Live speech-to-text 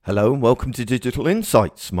Hello and welcome to Digital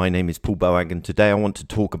Insights. My name is Paul Boag and today I want to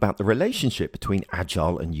talk about the relationship between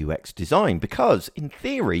Agile and UX design because, in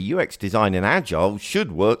theory, UX design and Agile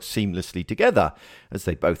should work seamlessly together as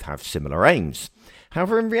they both have similar aims.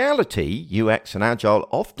 However, in reality, UX and Agile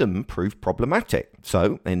often prove problematic.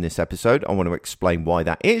 So, in this episode, I want to explain why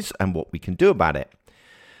that is and what we can do about it.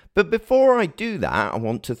 But before I do that, I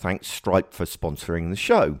want to thank Stripe for sponsoring the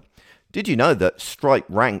show. Did you know that Stripe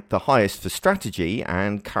ranked the highest for strategy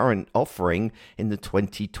and current offering in the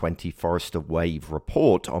 2020 Forrester Wave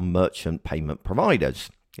report on merchant payment providers?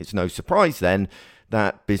 It's no surprise then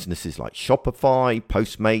that businesses like Shopify,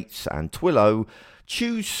 Postmates and Twilio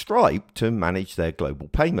choose Stripe to manage their global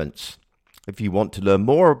payments. If you want to learn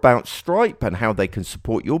more about Stripe and how they can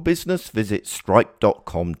support your business, visit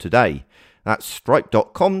stripe.com today. That's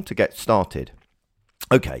stripe.com to get started.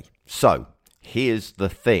 Okay, so here's the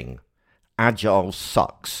thing. Agile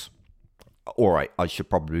sucks. All right, I should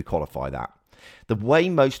probably qualify that. The way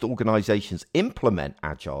most organizations implement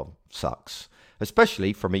Agile sucks,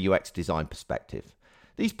 especially from a UX design perspective.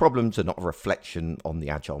 These problems are not a reflection on the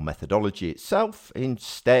Agile methodology itself.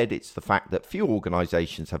 Instead, it's the fact that few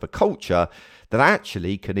organizations have a culture that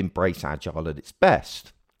actually can embrace Agile at its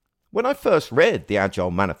best. When I first read the Agile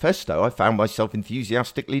Manifesto, I found myself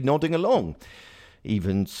enthusiastically nodding along.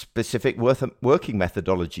 Even specific working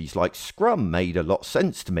methodologies like Scrum made a lot of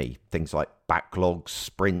sense to me. Things like backlogs,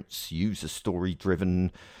 sprints, user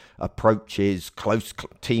story-driven approaches, close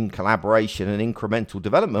team collaboration and incremental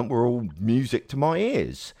development were all music to my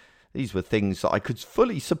ears. These were things that I could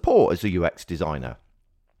fully support as a UX designer.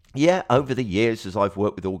 Yeah, over the years, as I've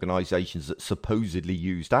worked with organizations that supposedly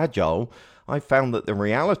used Agile, I found that the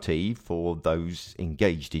reality for those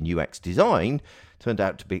engaged in UX design turned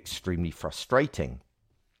out to be extremely frustrating.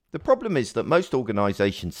 The problem is that most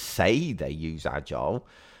organizations say they use Agile,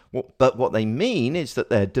 but what they mean is that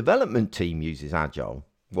their development team uses Agile,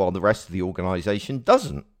 while the rest of the organization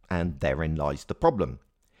doesn't, and therein lies the problem.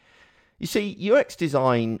 You see, UX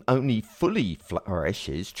design only truly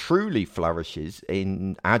flourishes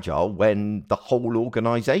in Agile when the whole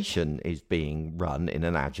organization is being run in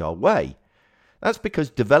an Agile way. That's because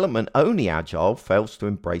development-only Agile fails to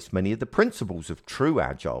embrace many of the principles of true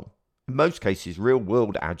Agile. In most cases,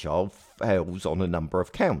 real-world Agile fails on a number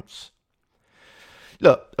of counts.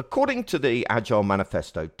 Look, according to the Agile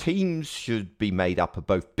Manifesto, teams should be made up of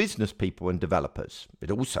both business people and developers. It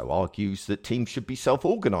also argues that teams should be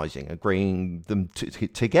self-organizing, agreeing them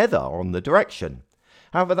together on the direction.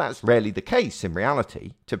 However, that's rarely the case in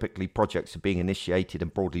reality. Typically, projects are being initiated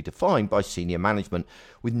and broadly defined by senior management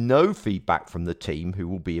with no feedback from the team who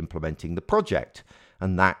will be implementing the project,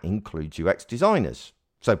 and that includes UX designers.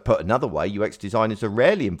 So put another way, UX designers are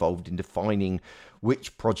rarely involved in defining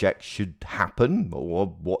which projects should happen or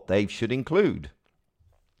what they should include.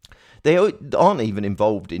 They aren't even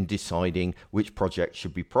involved in deciding which projects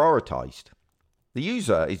should be prioritized. The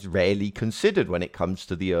user is rarely considered when it comes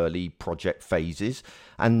to the early project phases,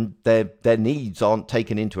 and their needs aren't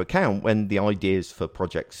taken into account when the ideas for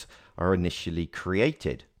projects are initially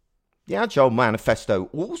created. The Agile Manifesto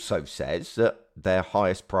also says that their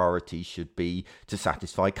highest priority should be to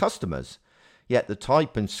satisfy customers, yet the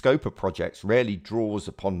type and scope of projects rarely draws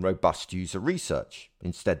upon robust user research.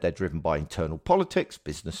 Instead, they're driven by internal politics,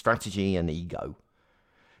 business strategy, and ego.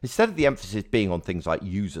 Instead of the emphasis being on things like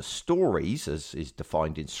user stories, as is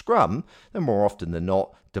defined in Scrum, they're more often than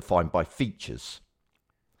not defined by features.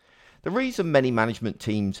 The reason many management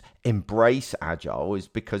teams embrace Agile is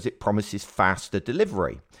because it promises faster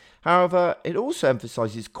delivery. However, it also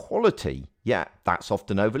emphasizes quality, yet that's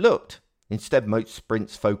often overlooked. Instead, most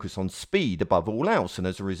sprints focus on speed above all else, and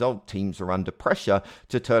as a result, teams are under pressure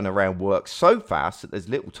to turn around work so fast that there's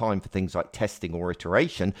little time for things like testing or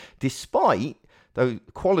iteration, despite the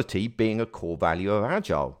quality being a core value of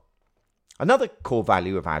Agile. Another core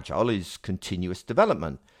value of Agile is continuous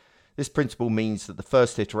development. This principle means that the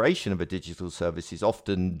first iteration of a digital service is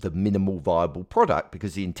often the minimal viable product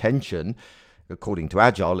because the intention, according to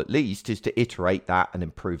Agile at least, is to iterate that and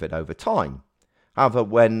improve it over time. However,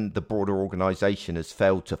 when the broader organization has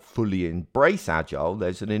failed to fully embrace Agile,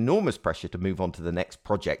 there's an enormous pressure to move on to the next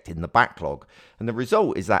project in the backlog, and the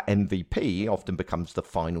result is that MVP often becomes the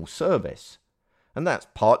final service. And that's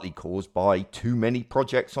partly caused by too many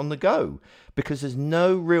projects on the go, because there's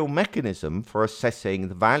no real mechanism for assessing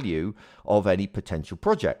the value of any potential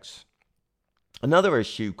projects. Another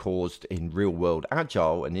issue caused in real-world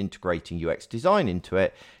Agile and integrating UX design into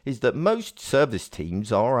it is that most service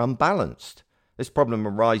teams are unbalanced. This problem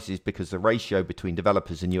arises because the ratio between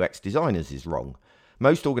developers and UX designers is wrong.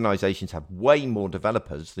 Most organizations have way more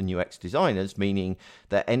developers than UX designers, meaning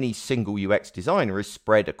that any single UX designer is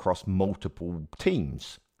spread across multiple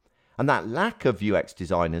teams. And that lack of UX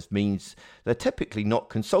designers means they're typically not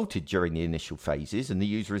consulted during the initial phases and the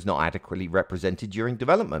user is not adequately represented during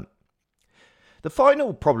development. The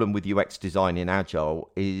final problem with UX design in Agile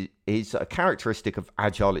is a characteristic of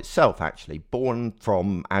Agile itself, actually, born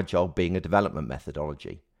from Agile being a development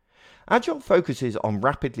methodology. Agile focuses on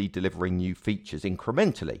rapidly delivering new features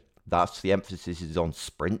incrementally. Thus, the emphasis is on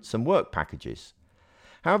sprints and work packages.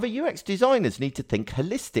 However, UX designers need to think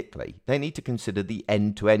holistically. They need to consider the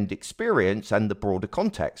end-to-end experience and the broader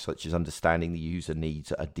context, such as understanding the user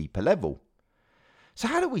needs at a deeper level. So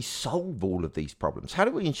how do we solve all of these problems? How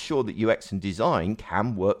do we ensure that UX and design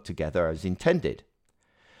can work together as intended?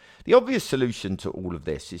 The obvious solution to all of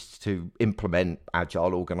this is to implement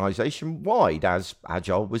Agile organization-wide as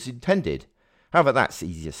Agile was intended. However, that's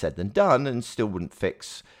easier said than done and still wouldn't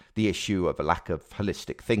fix the issue of a lack of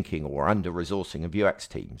holistic thinking or under-resourcing of UX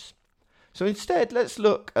teams. So instead, let's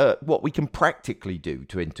look at what we can practically do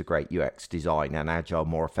to integrate UX design and Agile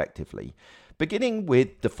more effectively, beginning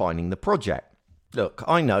with defining the project. Look,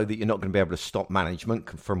 I know that you're not going to be able to stop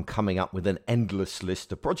management from coming up with an endless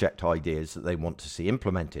list of project ideas that they want to see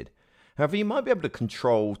implemented. However, you might be able to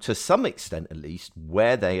control, to some extent at least,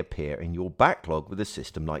 where they appear in your backlog with a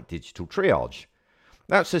system like Digital Triage.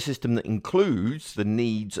 That's a system that includes the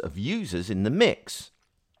needs of users in the mix.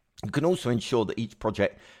 You can also ensure that each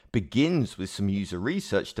project begins with some user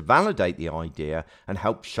research to validate the idea and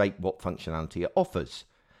help shape what functionality it offers.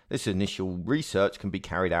 This initial research can be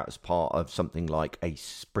carried out as part of something like a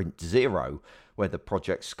Sprint Zero, where the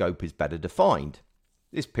project scope is better defined.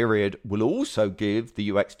 This period will also give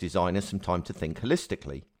the UX designer some time to think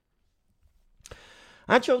holistically.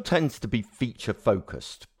 Agile tends to be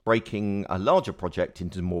feature-focused, breaking a larger project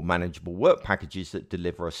into more manageable work packages that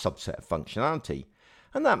deliver a subset of functionality.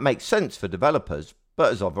 And that makes sense for developers,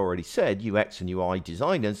 but as I've already said, UX and UI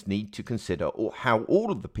designers need to consider how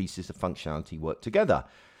all of the pieces of functionality work together.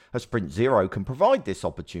 A Sprint Zero can provide this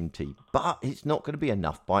opportunity, but it's not going to be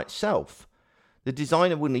enough by itself. The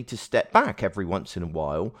designer will need to step back every once in a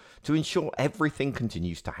while to ensure everything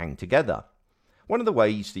continues to hang together. One of the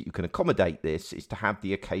ways that you can accommodate this is to have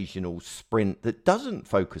the occasional sprint that doesn't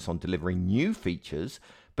focus on delivering new features,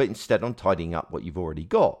 but instead on tidying up what you've already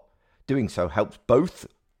got. Doing so helps both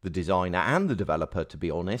the designer and the developer, to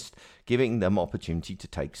be honest, giving them opportunity to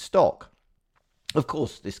take stock. Of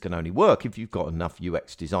course, this can only work if you've got enough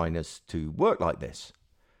UX designers to work like this.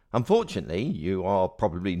 Unfortunately, you are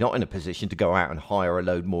probably not in a position to go out and hire a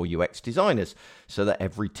load more UX designers so that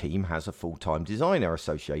every team has a full-time designer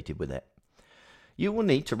associated with it. You will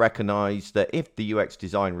need to recognize that if the UX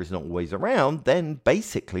designer is not always around, then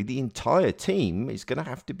basically the entire team is going to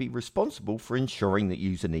have to be responsible for ensuring that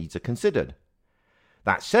user needs are considered.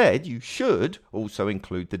 That said, you should also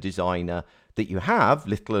include the designer that you have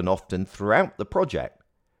little and often throughout the project.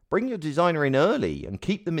 Bring your designer in early and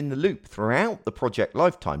keep them in the loop throughout the project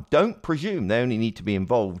lifetime. Don't presume they only need to be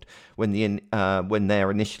involved when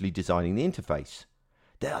they're initially designing the interface.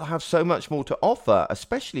 They'll have so much more to offer,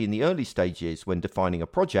 especially in the early stages when defining a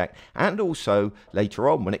project, and also later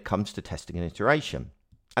on when it comes to testing and iteration.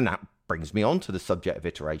 And that brings me on to the subject of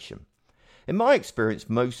iteration. In my experience,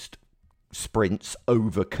 most sprints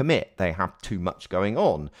overcommit. They have too much going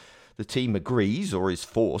on. The team agrees or is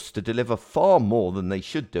forced to deliver far more than they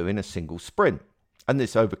should do in a single sprint. And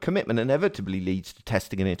this overcommitment inevitably leads to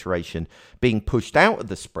testing and iteration being pushed out of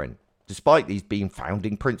the sprint, despite these being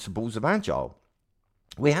founding principles of Agile.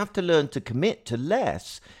 We have to learn to commit to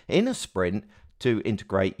less in a sprint to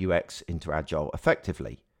integrate UX into Agile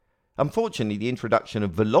effectively. Unfortunately, the introduction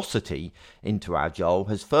of velocity into Agile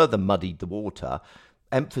has further muddied the water,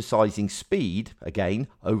 emphasizing speed, again,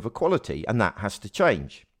 over quality, and that has to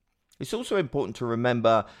change. It's also important to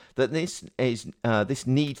remember that this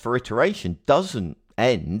need for iteration doesn't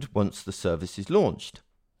end once the service is launched.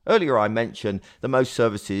 Earlier I mentioned that most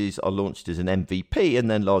services are launched as an MVP and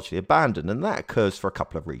then largely abandoned, and that occurs for a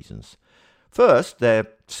couple of reasons. First, they're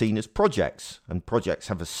seen as projects, and projects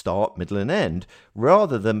have a start, middle and end,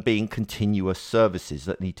 rather than being continuous services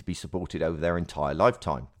that need to be supported over their entire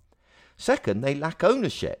lifetime. Second, they lack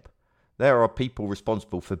ownership. There are people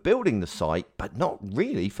responsible for building the site, but not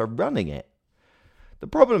really for running it. The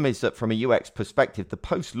problem is that from a UX perspective, the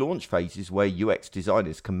post-launch phase is where UX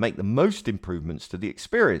designers can make the most improvements to the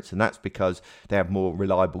experience, and that's because they have more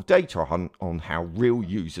reliable data on how real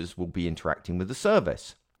users will be interacting with the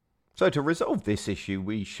service. So to resolve this issue,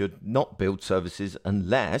 we should not build services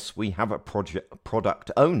unless we have a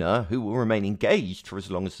product owner who will remain engaged for as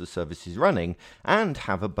long as the service is running and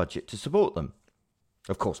have a budget to support them.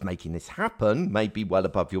 Of course, making this happen may be well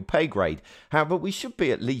above your pay grade. However, we should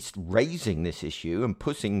be at least raising this issue and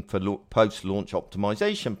pushing for post-launch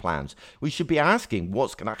optimization plans. We should be asking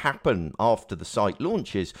what's going to happen after the site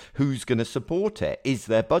launches, who's going to support it, is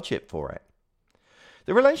there budget for it?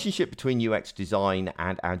 The relationship between UX design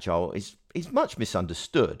and Agile is much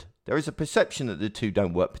misunderstood. There is a perception that the two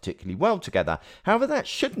don't work particularly well together. However, that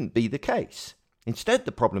shouldn't be the case. Instead,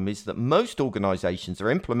 the problem is that most organizations are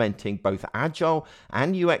implementing both Agile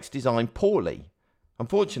and UX design poorly.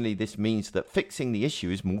 Unfortunately, this means that fixing the issue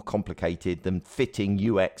is more complicated than fitting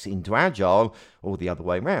UX into Agile or the other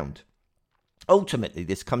way around. Ultimately,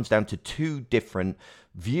 this comes down to two different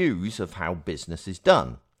views of how business is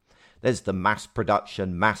done. There's the mass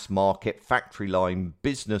production, mass market, factory line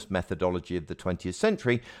business methodology of the 20th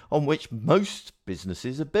century on which most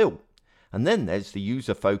businesses are built. And then there's the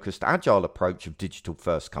user-focused agile approach of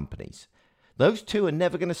digital-first companies. Those two are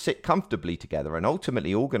never going to sit comfortably together, and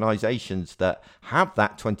ultimately organizations that have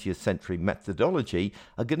that 20th century methodology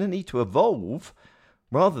are going to need to evolve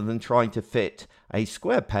rather than trying to fit a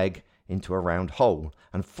square peg into a round hole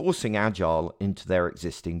and forcing agile into their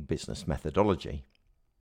existing business methodology.